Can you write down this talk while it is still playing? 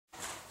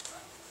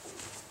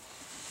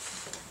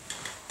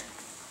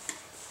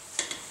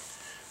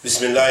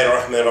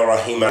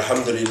Bismillahirrahmanirrahim.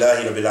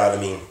 Alhamdulillahi Rabbil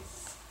Alameen.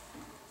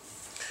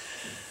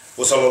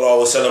 Wa sallallahu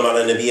wa sallam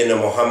ala nabiyyina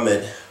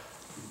Muhammad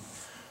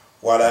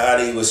wa ala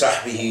alihi wa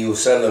sahbihi wa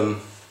sallam.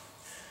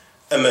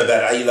 Amma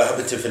ba'd, ayyuha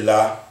habati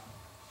fillah.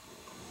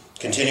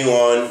 Continue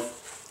on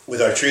with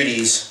our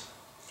treatise,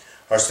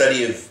 our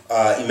study of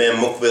Imam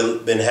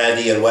Muqbil Bin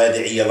Hadi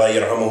Al-Wadi'i, Allah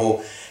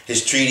yarhamuhu,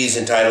 his treatise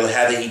entitled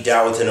Hadeeth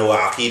Da'watana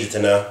wa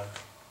Aqidatana.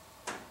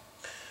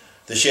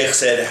 The Shaykh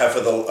said,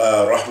 Hafidh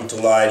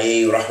rahmatullahi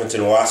alayhi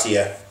rahmatan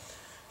wasiyah,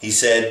 he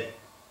said,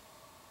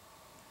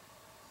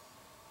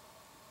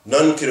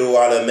 ننكر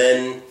على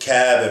من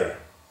كابر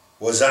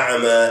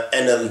وزعم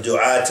أن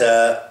الدعاة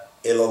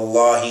إلى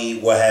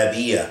الله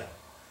وهابية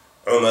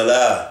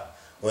عملاء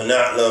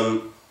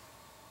ونعلم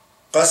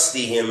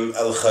قصدهم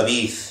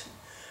الخبيث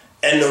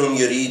أنهم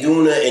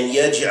يريدون أن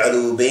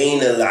يجعلوا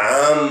بين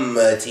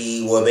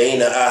العامة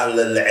وبين أهل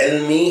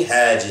العلم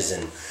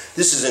حاجزا.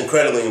 This is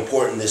incredibly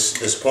important,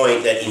 this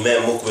point that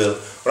Imam Muqbil,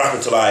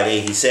 rahmatullahi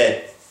alayhi,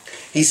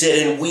 he said,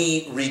 and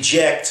we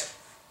reject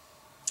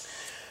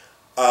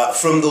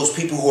from those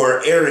people who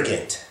are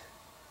arrogant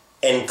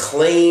and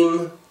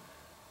claim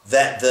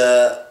that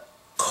the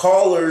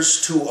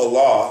callers to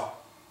Allah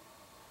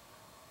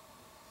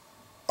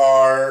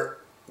are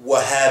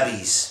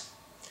Wahabis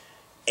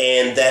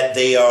and that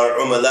they are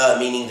umala,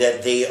 meaning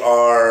that they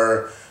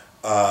are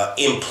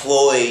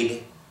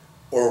employed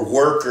or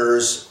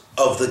workers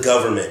of the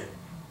government.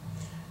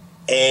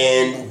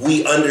 And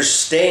we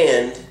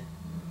understand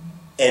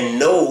and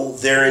know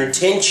their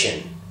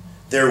intention,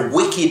 their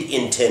wicked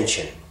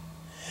intention,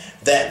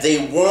 that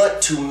they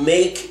want to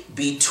make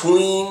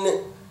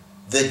between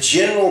the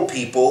general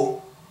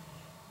people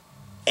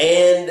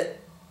and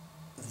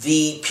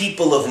the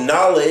people of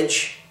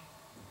knowledge,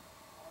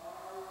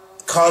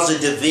 cause a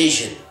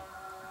division,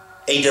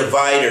 a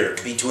divider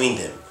between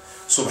them.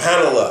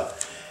 Subhanallah.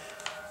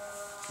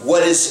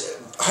 What is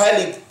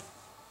highly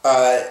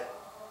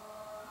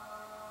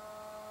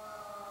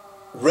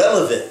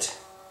relevant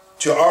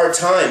to our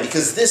time,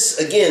 because this,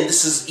 again,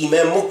 this is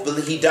Imam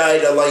Muqbil. He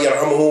died, Allah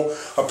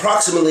yarhamuhu,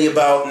 approximately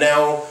about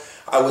now,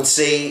 I would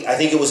say, I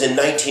think it was in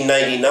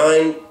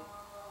 1999,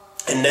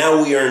 and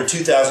now we are in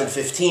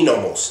 2015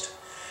 almost.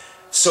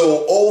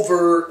 So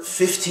over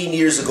 15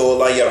 years ago,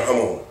 Allah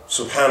yarhamuhu,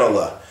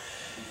 subhanallah.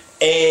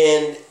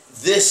 And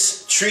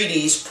this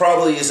treatise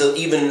probably is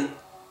even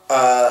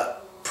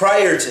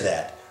prior to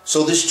that.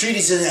 So this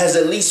treatise has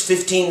at least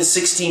 15 to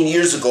 16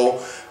 years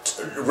ago,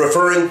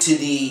 referring to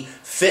the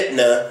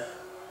fitna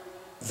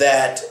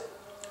that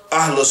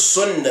Ahl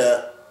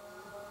Sunnah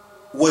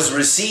was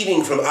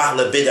receiving from Ahl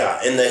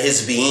Bid'a and the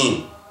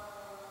Hizbiyin.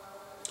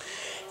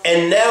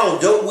 And now,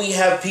 don't we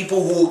have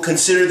people who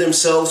consider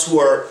themselves who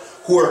are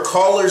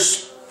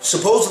callers,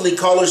 supposedly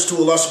callers to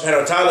Allah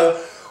subhanahu wa ta'ala,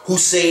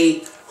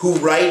 who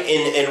write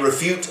and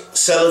refute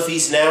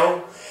Salafis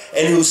now,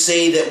 and who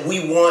say that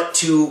we want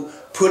to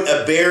put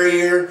a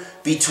barrier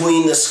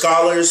between the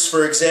scholars,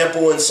 for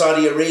example, in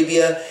Saudi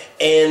Arabia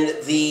and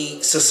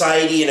the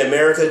society in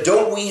America?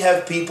 Don't we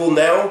have people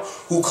now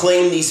who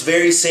claim these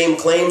very same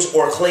claims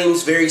or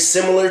claims very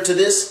similar to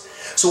this?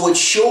 So it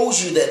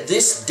shows you that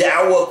this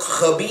da'wah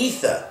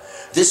khabitha,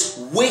 this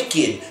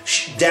wicked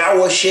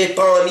da'wah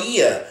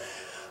shaitaniyah,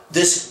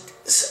 this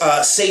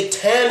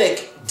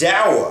satanic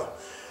da'wah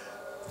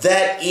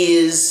that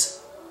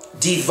is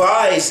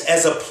devised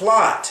as a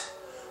plot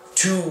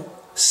to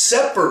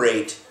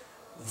separate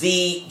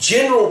the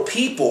general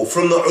people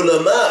from the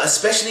ulama,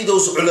 especially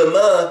those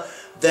ulama,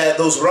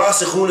 those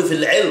rasikhun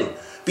fil ilm,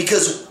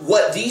 because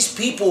what these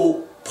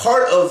people,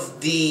 part of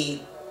the,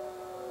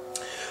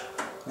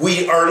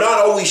 we are not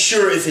always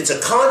sure if it's a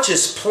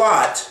conscious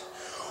plot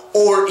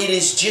or it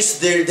is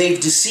just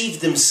they've deceived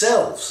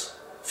themselves.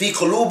 Fi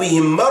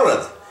qulubihim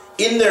marad,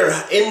 in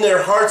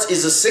their hearts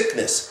is a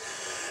sickness,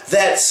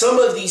 that some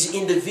of these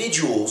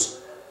individuals,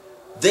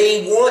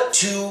 they want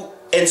to,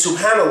 and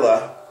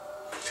subhanallah,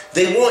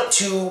 they want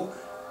to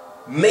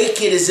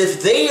make it as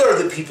if they are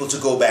the people to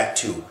go back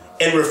to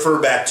and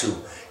refer back to.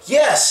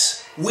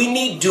 Yes, we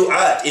need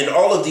du'at in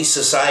all of these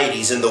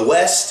societies, in the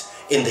West,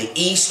 in the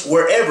East,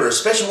 wherever,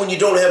 especially when you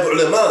don't have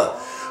ulama.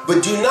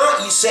 But do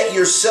not set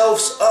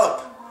yourselves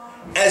up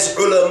as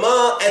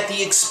ulama at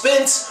the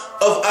expense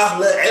of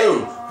ahl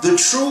ilm, the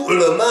true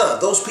ulama,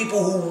 those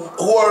people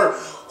who are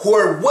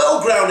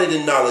well grounded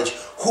in knowledge,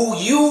 who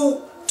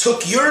you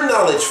took your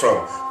knowledge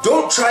from.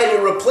 Don't try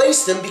to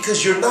replace them,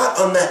 because you're not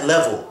on that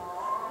level.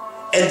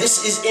 And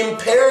this is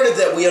imperative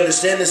that we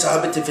understand this,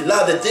 Sahabati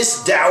fillah, that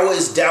this da'wah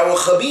is da'wah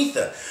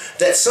khabitha.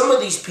 That some of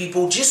these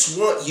people just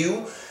want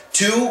you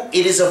to,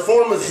 it is a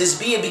form of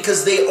hizbiyah,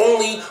 because they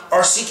only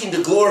are seeking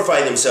to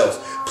glorify themselves.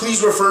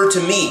 Please refer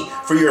to me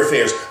for your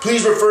affairs.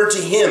 Please refer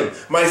to him,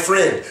 my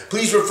friend.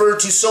 Please refer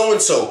to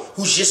so-and-so,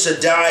 who's just a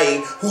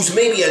da'i, who's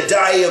maybe a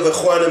da'i of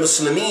Ikhwan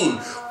al-Muslimin,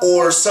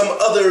 or some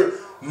other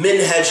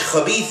minhaj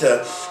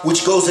khabitha,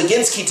 which goes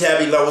against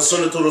Kitabillah wa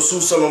Sunnatul Rasul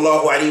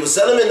sallallahu alayhi wa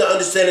sallam and the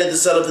understanding of the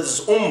Salaf of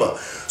this ummah.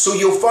 So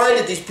you'll find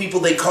that these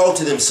people, they call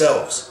to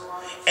themselves,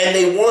 and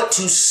they want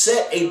to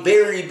set a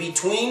barrier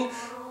between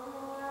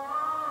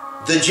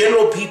the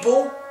general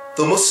people,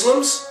 the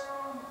Muslims,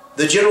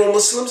 the general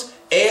Muslims,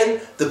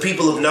 and the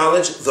people of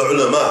knowledge, the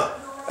ulama,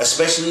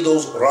 especially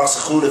those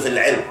rasikhuna fil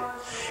ilm.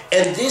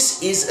 And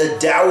this is a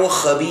da'wah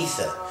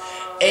khabitha.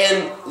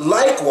 And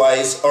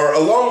likewise, or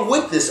along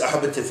with this,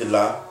 ahbati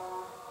fillah,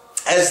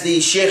 as the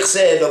Sheikh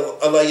said,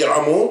 Allah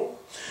yarhamu,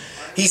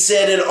 he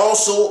said, and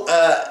also,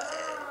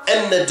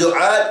 anna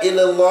du'at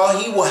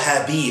ilallahi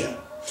wahabiyya,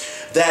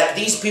 that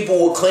these people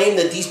will claim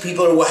that these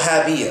people are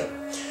Wahabiyya.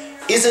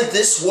 Isn't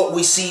this what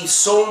we see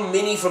so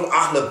many from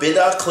Ahl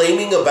Bid'a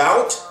claiming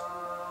about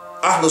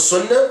Ahl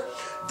Sunnah?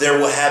 They're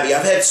Wahabi.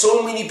 I've had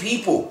so many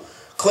people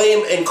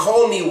claim and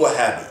call me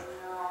Wahabi,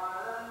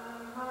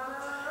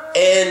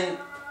 and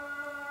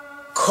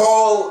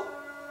call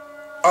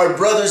our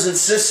brothers and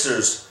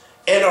sisters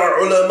and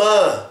our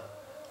ulama,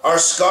 our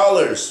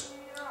scholars,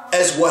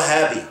 as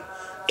Wahabi,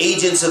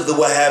 agents of the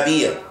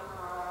Wahhabiyya.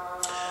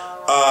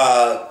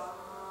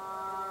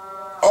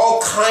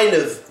 All kind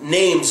of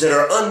names that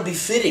are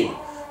unbefitting,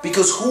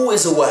 because who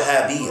is a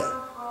Wahhabiyya?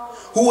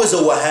 Who is a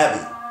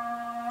Wahhabi?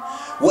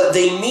 What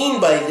they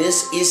mean by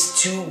this is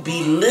to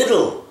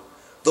belittle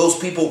those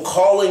people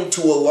calling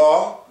to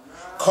Allah,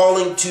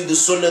 calling to the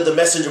Sunnah, the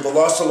Messenger of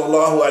Allah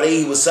sallallahu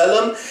alaihi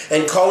wasallam,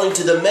 and calling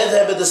to the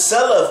madhab of the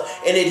Salaf,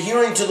 and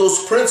adhering to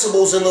those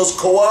principles and those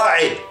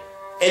qawaid,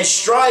 and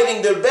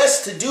striving their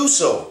best to do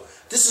so.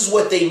 This is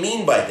what they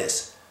mean by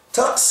this.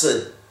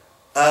 Taqsid,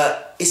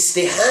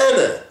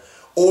 istihana,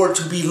 or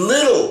to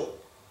belittle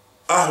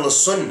Ahl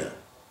Sunnah.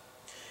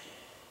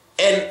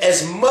 And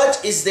as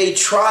much as they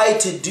try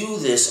to do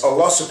this,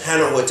 Allah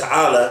subhanahu wa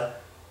ta'ala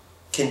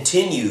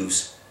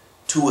continues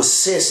to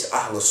assist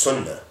Ahl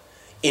Sunnah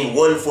in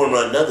one form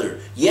or another.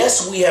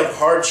 Yes, we have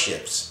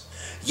hardships.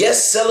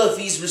 Yes,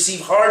 Salafis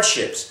receive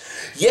hardships.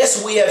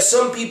 Yes, we have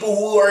some people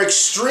who are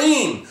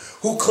extreme,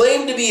 who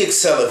claim to be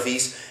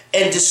Salafis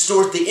and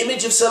distort the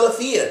image of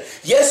Salafiyah.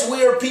 Yes,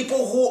 we are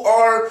people who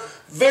are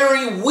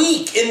very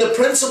weak in the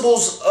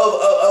principles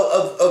of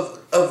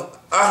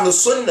Ahl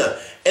Sunnah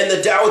and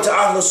the da'wah to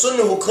Ahl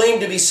Sunnah, who claim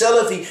to be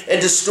Salafi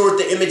and distort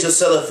the image of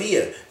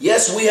Salafiyah.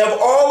 Yes, we have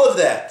all of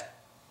that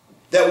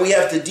we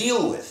have to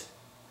deal with.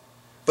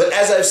 But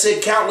as I've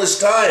said countless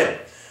times,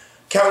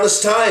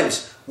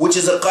 which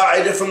is a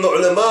qa'idah from the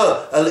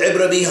ulama,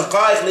 al-ibra bi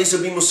haqa'iq laysa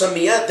bi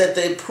musammiyat, that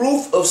the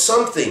proof of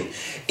something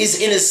is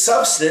in its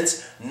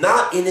substance,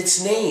 not in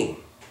its name.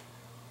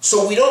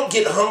 So we don't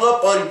get hung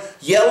up on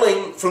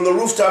yelling from the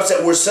rooftops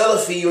that we're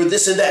Salafi or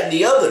this and that and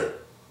the other.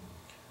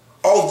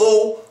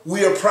 Although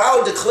we are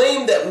proud to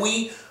claim that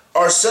we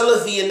are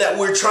Salafi and that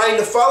we're trying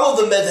to follow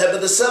the madhab of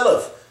the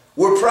Salaf.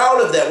 We're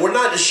proud of that. We're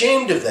not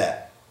ashamed of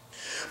that.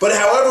 But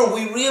however,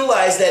 we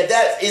realize that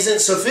that isn't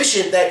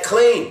sufficient, that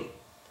claim.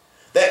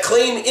 That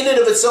claim in and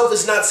of itself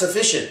is not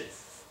sufficient.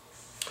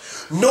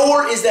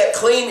 Nor is that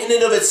claim in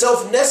and of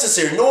itself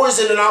necessary. Nor is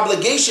it an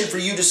obligation for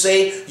you to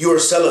say you're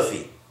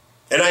Salafi.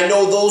 And I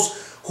know those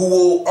who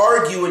will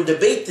argue and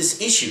debate this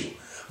issue.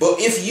 But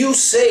if you're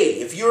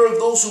of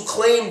those who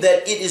claim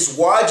that it is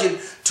wajib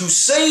to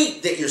say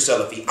that you're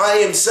Salafi, I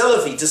am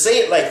Salafi, to say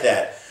it like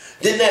that,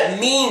 then that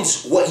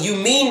means what you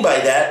mean by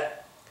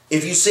that.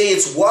 If you say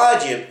it's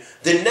wajib,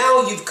 then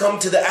now you've come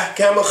to the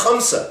ahkam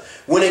khamsa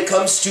when it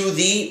comes to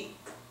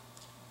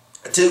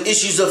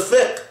issues of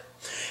fiqh.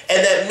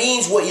 And that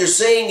means what you're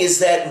saying is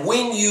that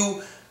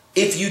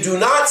if you do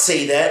not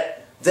say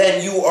that,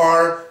 then you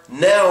are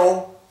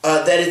now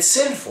that it's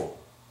sinful.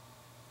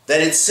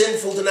 That it's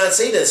sinful to not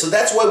say that. So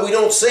that's why we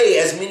don't say,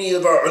 as many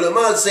of our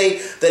ulama say,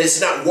 that it's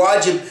not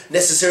wajib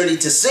necessarily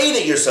to say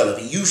that you're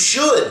Salafi. You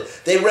should.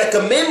 They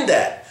recommend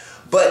that.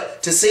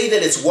 But to say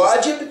that it's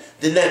wajib,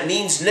 then that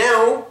means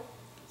now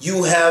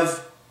you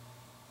have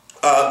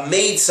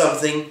made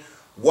something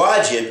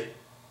wajib,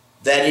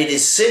 that it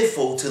is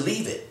sinful to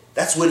leave it.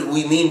 That's what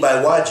we mean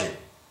by wajib.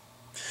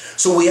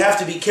 So we have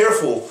to be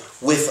careful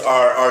with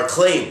our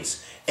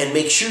claims and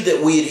make sure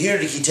that we adhere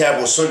to Kitab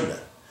wa Sunnah.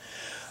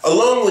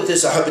 Along with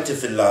this, ahbati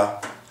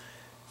fillah,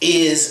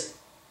 is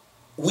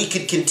we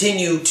could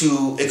continue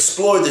to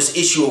explore this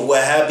issue of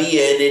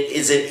Wahhabiyya, and it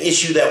is an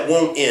issue that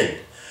won't end.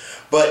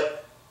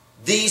 But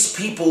these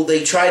people,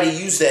 they try to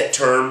use that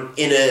term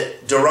in a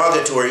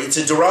derogatory, it's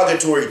a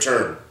derogatory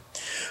term.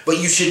 But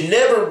you should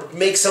never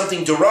make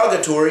something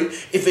derogatory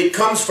if it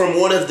comes from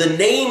one of the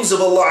names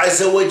of Allah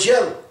Azza wa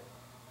Jal.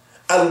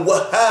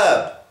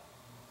 Al-Wahhab.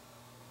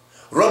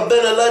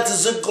 رَبَّنَا لَا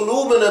تَزِغْ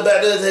قُلُوبَنَا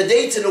بَعْدَ إِذْ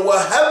هَدَيْتَنَا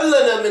وَهَبْ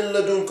لَنَا مِن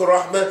لَدُنكَ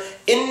رَحْمَةً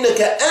إِنَّكَ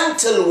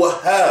أَنْتَ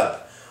الْوَهَّابُ.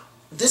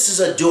 This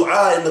is a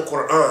dua in the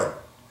Quran.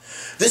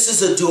 This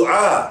is a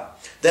dua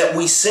that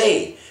we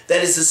say,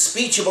 that is the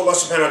speech of Allah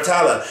subhanahu wa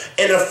ta'ala,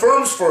 and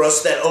affirms for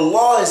us that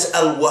Allah is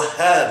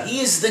Al-Wahhab.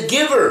 He is the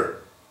giver.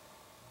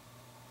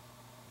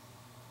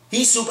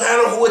 He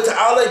subhanahu wa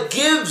ta'ala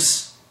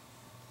gives.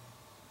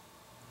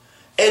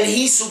 And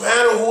He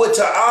subhanahu wa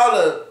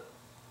ta'ala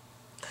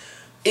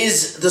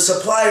is the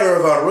supplier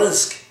of our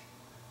rizq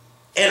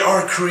and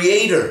our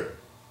creator.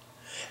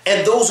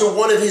 And those are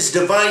one of His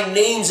divine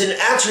names and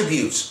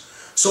attributes.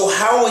 So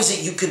how is it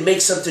you can make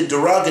something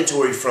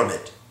derogatory from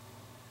it?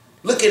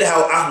 Look at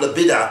how Ahl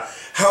Bid'a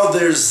how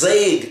their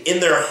zayd in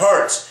their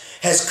hearts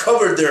has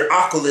covered their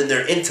aql in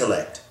their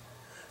intellect,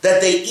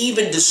 that they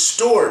even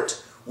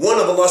distort one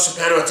of Allah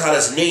subhanahu wa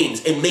ta'ala's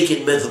names and make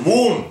it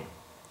madhmoom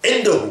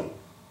indahu.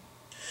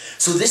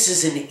 So this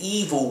is an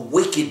evil,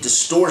 wicked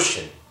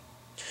distortion.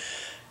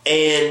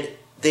 And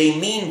they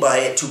mean by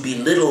it to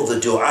belittle the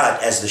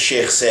du'at, as the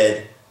Shaykh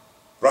said,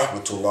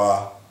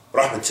 rahmatullah,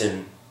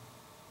 rahmatin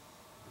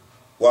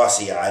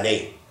wasi'a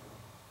alayh.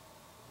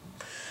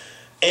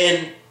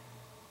 And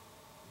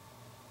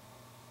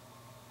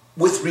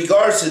with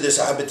regards to this,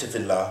 ahbati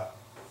fillah,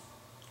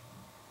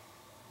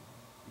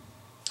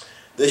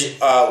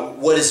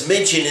 what is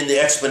mentioned in the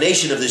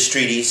explanation of this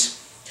treatise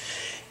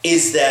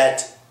is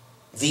that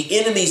the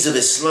enemies of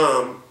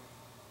Islam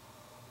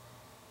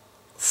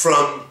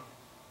from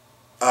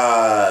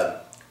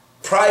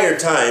prior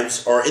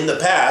times, or in the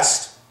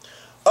past,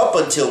 up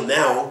until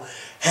now,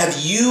 have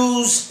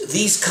used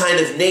these kind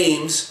of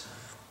names.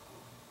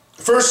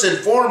 First and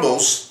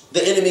foremost,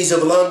 the enemies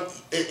of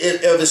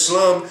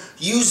Islam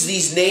use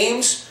these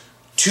names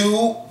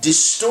to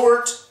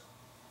distort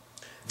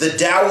the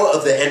dawah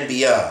of the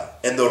Anbiya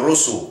and the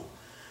Rusul,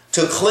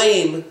 to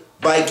claim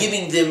by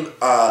giving them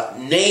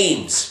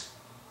names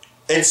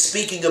and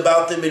speaking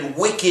about them in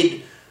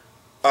wicked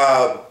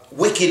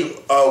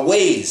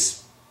ways.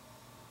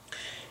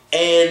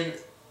 And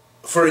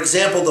for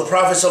example, the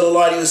Prophet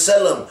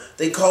ﷺ,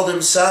 they called him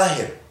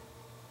Sahir,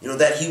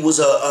 that he was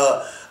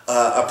a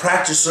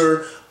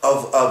practicer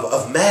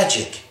of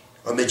magic,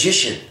 a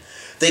magician.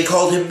 They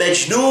called him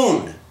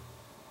Majnoon.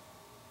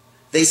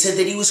 They said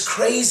that he was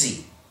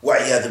crazy.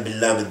 وَعِيَاذًا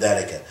بِاللَّهِ مِنْ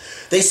ذَلِكَ.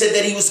 They said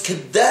that he was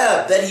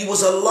kadhab, that he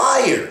was a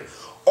liar.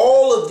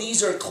 All of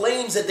these are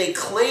claims that they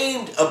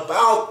claimed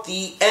about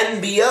the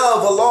Anbiya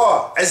of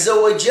Allah Azza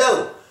wa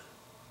Jal.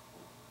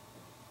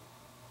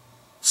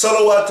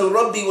 Salawatu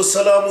Rabbi wa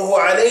salamuhu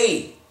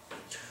alayhi.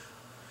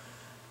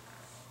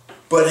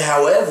 But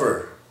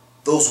however,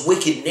 those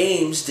wicked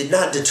names did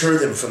not deter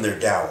them from their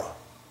dawah.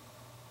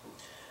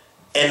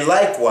 And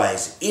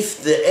likewise, if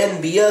the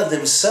Anbiya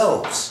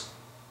themselves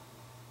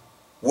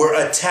were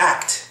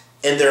attacked,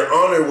 and their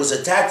honor was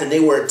attacked, and they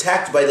were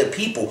attacked by the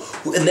people,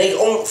 and they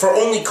for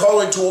only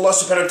calling to Allah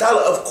subhanahu wa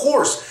ta'ala, of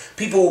course,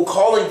 people who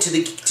calling to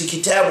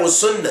Kitab wa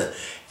Sunnah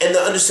and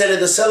the understanding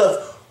of the Salaf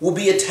will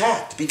be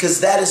attacked, because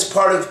that is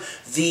part of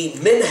the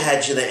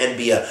minhaj of the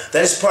Anbiya.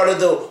 That is part of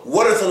the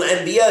warath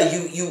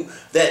al-Anbiya.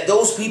 That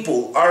those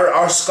people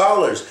are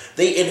scholars.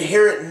 They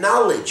inherit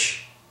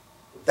knowledge.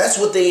 That's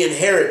what they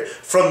inherit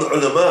from the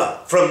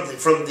ulama, from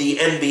the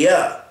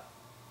Anbiya.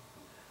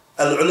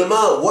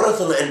 Al-ulama warath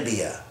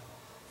al-Anbiya.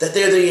 That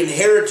they're the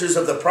inheritors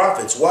of the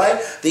prophets. Why?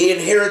 They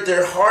inherit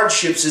their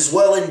hardships as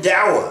well in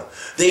dawah.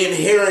 They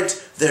inherit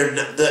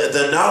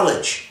the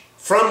knowledge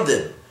from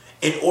them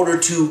in order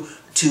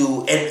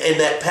and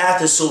that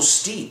path is so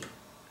steep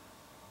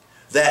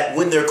that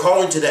when they're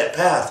calling to that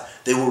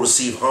path, they will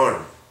receive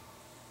harm.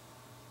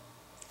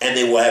 And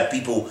they will have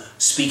people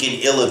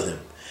speaking ill of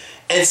them.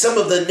 And some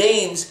of the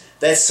names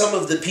that some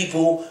of the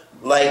people,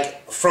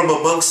 like from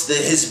amongst the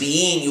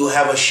Hizbiyin, you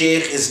have a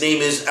sheikh, his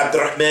name is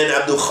Abdurrahman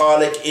Abdul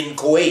Khalik in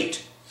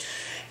Kuwait.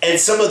 And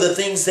some of the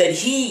things that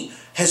he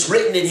has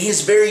written in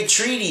his very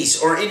treatise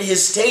or in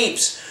his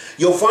tapes,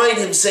 you'll find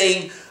him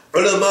saying,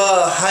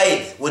 Ulama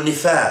Haid wa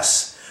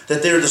Nifas,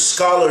 that they're the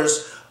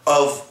scholars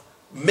of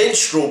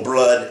menstrual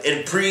blood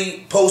and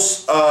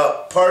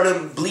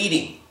postpartum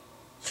bleeding.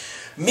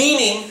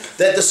 Meaning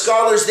that the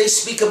scholars, they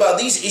speak about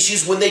these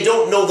issues when they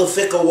don't know the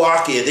fiqh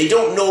waqiyah. They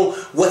don't know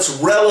what's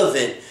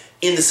relevant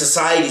in the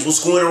societies,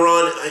 what's going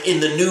on in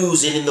the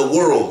news and in the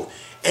world.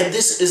 And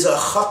this is a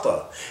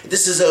khata.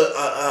 This is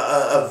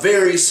a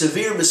very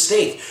severe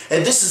mistake.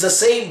 And this is the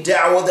same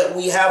da'wah that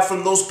we have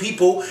from those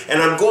people,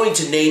 and I'm going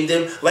to name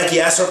them, like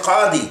Yasir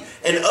Qadi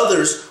and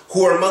others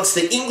who are amongst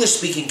the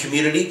English-speaking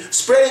community,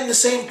 spreading the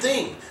same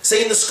thing,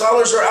 saying the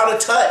scholars are out of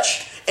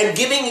touch, and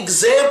giving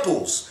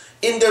examples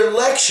in their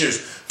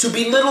lectures to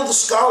belittle the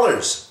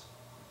scholars.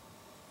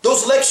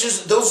 Those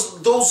lectures,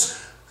 those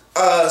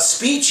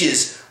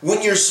speeches,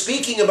 when you're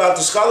speaking about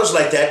the scholars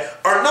like that,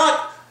 are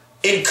not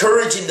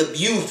encouraging the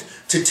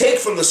youth to take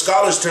from the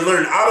scholars to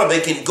learn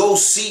Arabic and go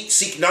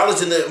seek knowledge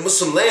in the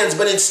Muslim lands,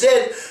 but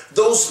instead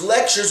those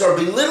lectures are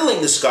belittling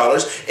the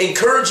scholars,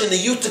 encouraging the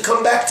youth to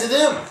come back to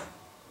them,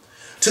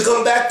 to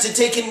come back to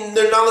taking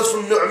their knowledge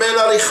from Nu'man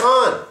Ali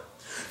Khan,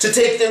 to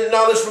take their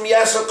knowledge from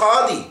Yasir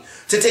Qadi,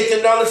 to take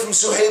their knowledge from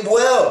Suhaib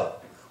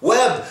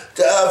Webb,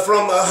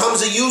 from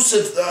Hamza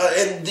Yusuf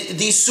and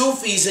these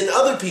Sufis and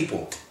other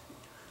people.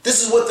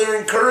 This is what they're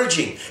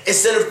encouraging.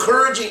 Instead of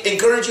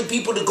encouraging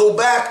people to go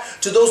back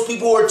to those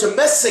people who are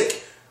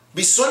tamessik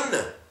bi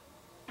sunnah.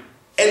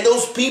 And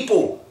those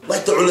people,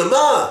 like the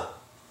ulama,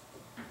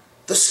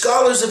 the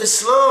scholars of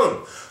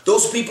Islam,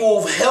 those people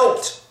who've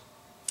helped,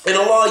 and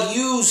Allah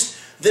used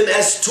them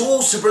as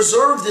tools to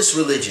preserve this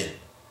religion,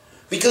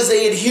 because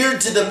they adhered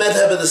to the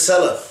madhab of the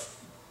Salaf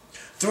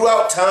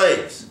throughout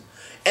times.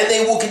 And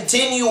they will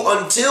continue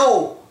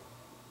until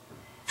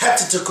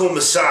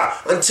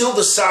until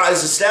the sa'a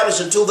is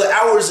established, until the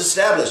hour is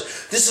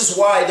established. This is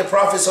why the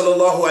Prophet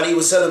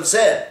ﷺ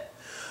said,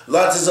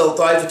 لا تزال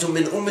طائفة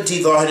من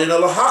أمتي ظاهرين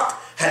على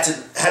الحق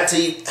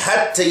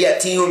حتى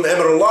يأتيهم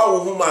أمر الله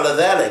وهم على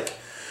ذلك.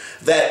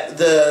 That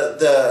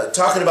the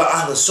talking about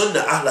Ahl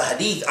Sunnah, Ahl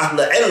Hadeeth, Ahl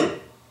Ilm,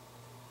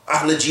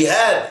 Ahl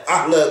Jihad,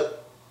 Ahl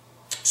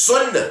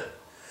Sunnah,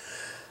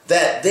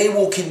 that they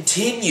will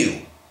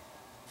continue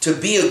to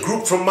be a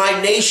group from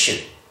my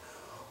nation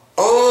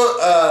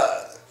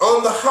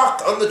on the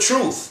haqq, on the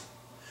truth,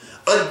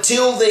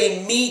 until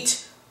they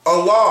meet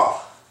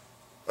Allah,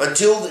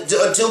 until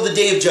the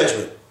day of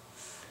judgment.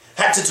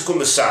 Hatta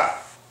takum as-sa'a.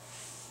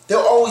 They'll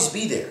always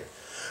be there.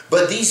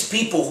 But these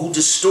people who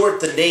distort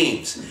the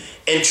names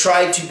and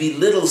try to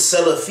belittle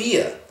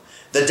Salafiyah,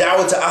 the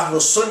da'wah to Ahl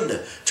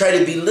Sunnah, try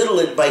to belittle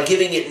it by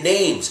giving it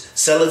names.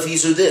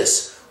 Salafis are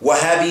this,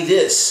 Wahabi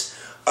this,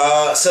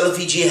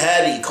 Salafi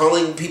Jihadi,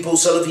 calling people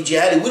Salafi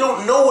Jihadi. We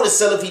don't know what a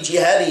Salafi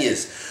Jihadi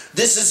is.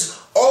 This is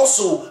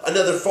also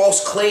another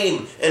false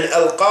claim and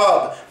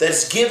alqab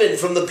that's given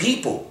from the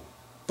people.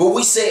 But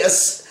we say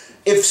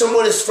if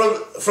someone is from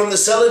the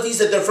Salafis,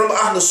 that they're from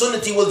Ahl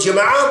Sunnati wal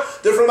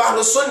Jama'ah, they're from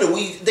Ahl Sunnah.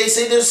 They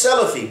say they're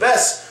Salafi.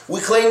 Best. We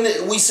claim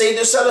that we say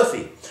they're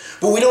Salafi.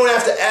 But we don't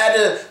have to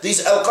add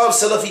these alqab,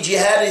 Salafi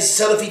Jihadi,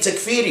 Salafi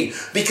Takfiri,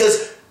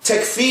 because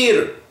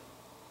Takfir,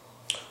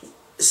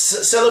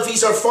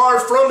 Salafis are far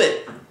from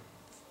it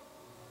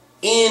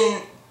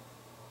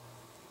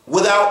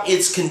without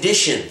its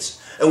conditions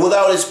and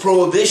without its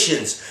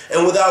prohibitions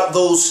and without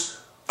those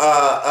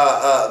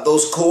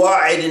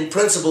qawaid and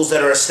principles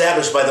that are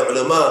established by the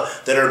ulama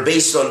that are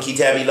based on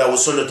Kitabillah wa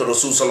Sunnat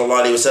Rasul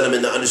sallallahu alayhi wa sallam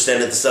and the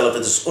understanding of the Salaf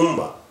of this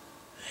ummah.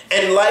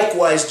 And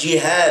likewise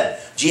jihad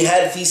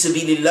fi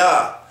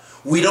sabilillah.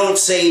 We don't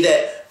say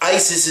that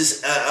ISIS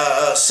is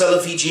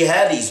Salafi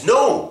jihadis.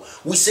 No,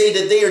 we say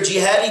that they are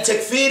jihadi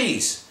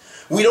takfiris.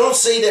 We don't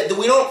say that,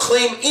 we don't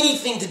claim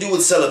anything to do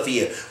with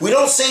Salafiyah. We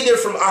don't say they're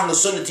from Ahl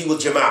Sunnati wal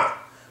Jama'ah.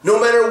 No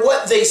matter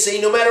what they say,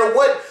 no matter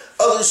what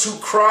others who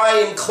cry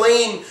and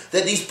claim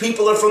that these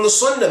people are from the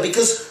Sunnah,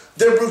 because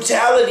their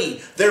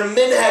brutality, their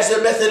minhaj,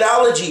 their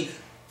methodology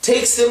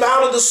takes them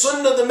out of the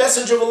Sunnah, the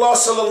Messenger of Allah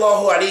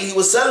sallallahu alaihi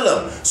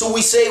wasallam. So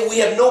we say we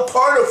have no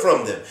part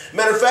from them.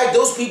 Matter of fact,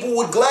 those people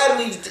would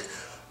gladly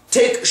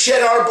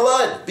shed our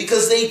blood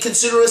because they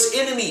consider us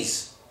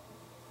enemies.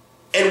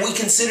 And we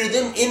consider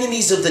them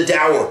enemies of the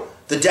da'wah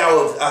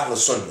of Ahl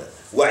Sunnah.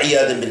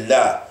 Wa'iyadun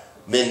billah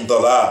min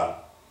dalal.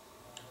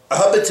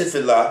 Ahabati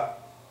fillah.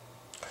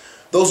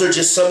 Those are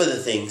just some of the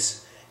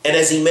things. And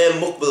as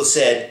Imam Muqbil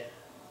said,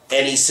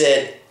 and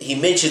he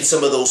mentioned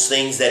some of those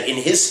things that in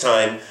his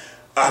time,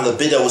 Ahl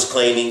Bid'a was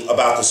claiming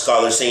about the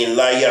scholars, saying,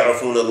 La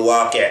ya'rafun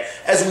al-waqi'.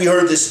 As we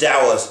heard this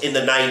da'wah in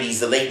the 90s,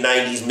 the late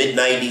 90s,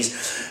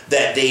 mid-90s,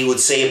 that they would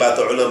say about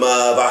the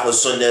ulama of Ahl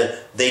Sunnah,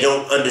 they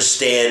don't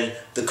understand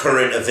the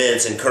current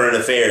events and current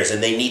affairs,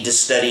 and they need to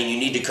study, and you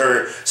need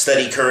to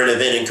study current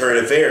event and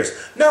current affairs.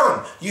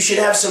 No, you should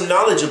have some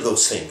knowledge of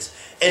those things.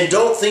 And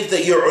don't think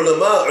that your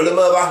ulama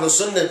of Ahl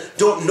Sunnah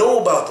don't know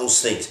about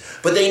those things.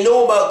 But they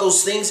know about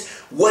those things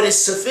what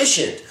is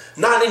sufficient.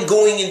 Not in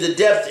going into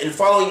depth and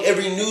following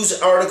every news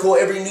article,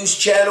 every news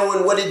channel,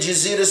 and what did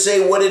Jadeedah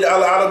say, what did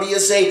Al-Albani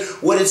say,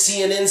 what did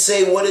CNN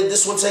say, what did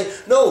this one say.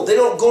 No, they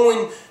don't go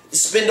and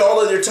spend all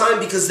of their time,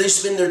 because they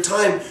spend their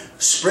time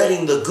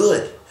spreading the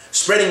good,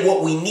 spreading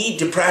what we need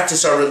to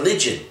practice our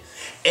religion,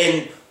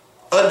 and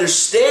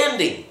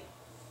understanding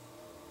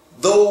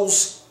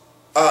those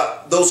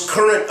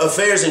current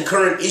affairs and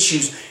current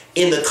issues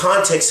in the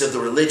context of the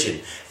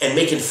religion, and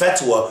making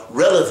fatwa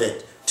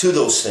relevant to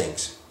those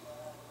things.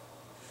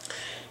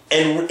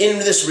 And in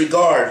this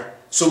regard,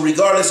 so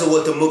regardless of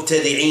what the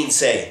mubtadi'een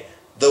say,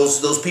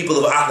 those people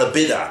of Ahl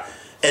Bid'a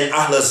and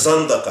Ahl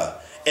Zandaqa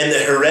and the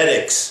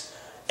heretics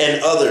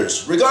and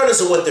others, regardless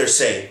of what they're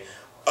saying,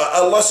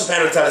 Allah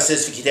subhanahu wa ta'ala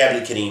says في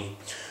كتاب الكريم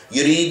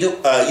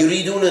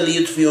يريدون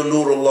ليطفئوا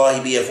نور الله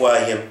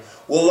بأفواههم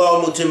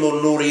والله متم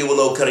نوره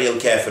ولو كره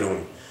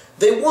الكافرون.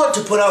 They want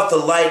to put out the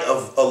light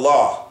of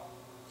Allah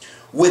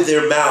with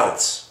their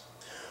mouths,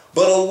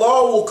 but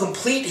Allah will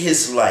complete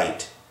His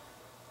light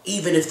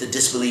even if the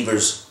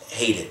disbelievers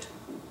hate it.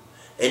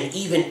 And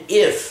even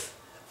if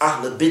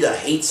Ahl Bid'ah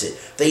hates it,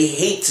 they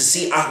hate to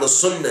see Ahl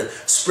Sunnah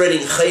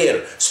spreading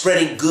khair,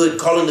 spreading good,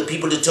 calling the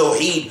people to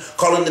Tawheed,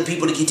 calling the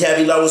people to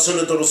Kitabillah wa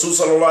Sunnah to Rasul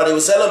sallallahu alayhi wa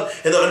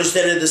sallam, and the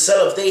understanding of the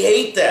Salaf. They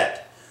hate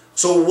that.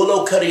 So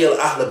وَلَوْ كَرِيَ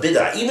Ahl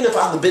Bid'ah, even if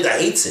Ahl Bid'ah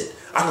hates it,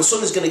 Ahl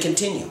Sunnah is going to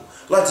continue.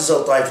 لا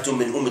تزال طائفة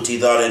من أمتي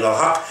ظاهرين على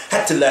الحق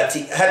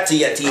حتى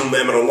يأتيهم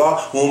أمر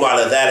الله وهم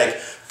على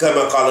ذلك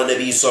كما قال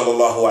النبي صلى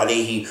الله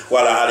عليه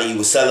وعلى آله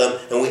وسلم.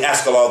 And we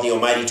ask Allah the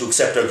Almighty to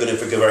accept our good and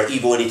forgive our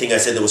evil. Anything I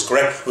said that was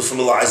correct was from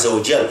Allah Azza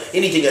wa Jal.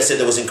 Anything I said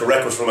that was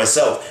incorrect was from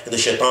myself and the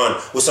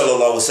shaitan. وصلى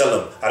الله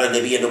وسلم على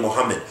نبينا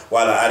محمد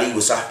وعلى آله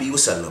وصحبه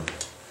وسلم.